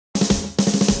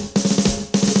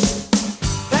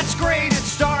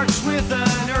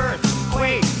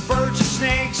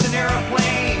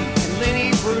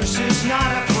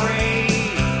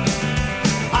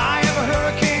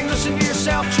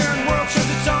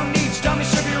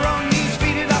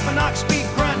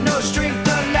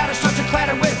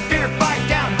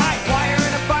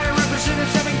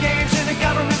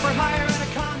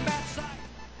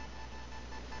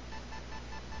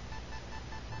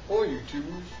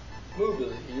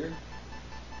Moobilly here,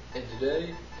 and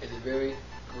today is a very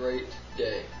great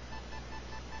day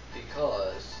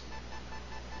because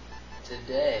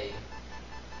today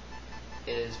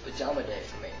is pajama day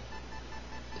for me.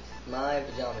 It's my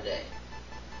pajama day,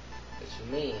 which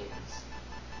means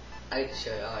I get to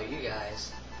show all you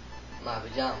guys my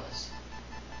pajamas.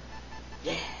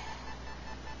 Yeah!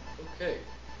 Okay,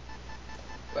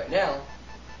 right now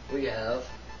we have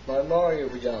my Mario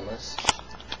pajamas.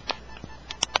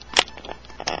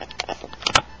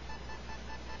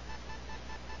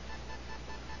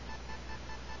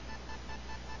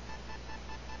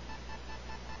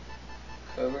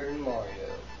 Covered in Mario.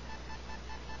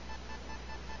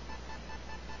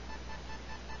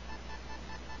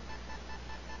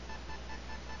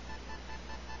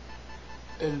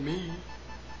 And me.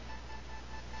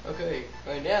 Okay,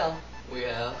 right now we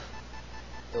have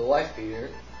the wife beater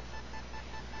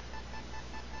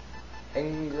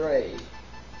in gray.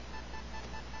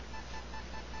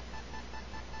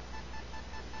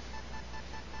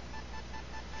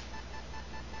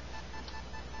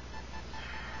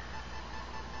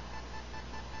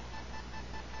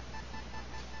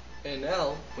 And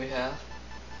now we have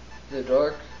the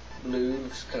dark blue,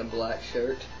 kind of black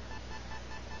shirt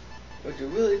with a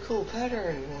really cool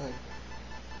pattern on it.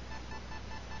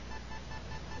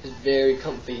 It's very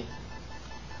comfy.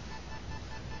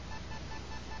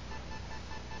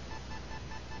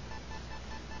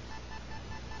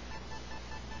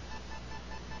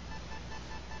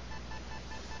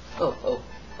 Oh,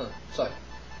 sorry.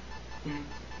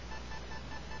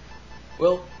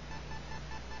 Well,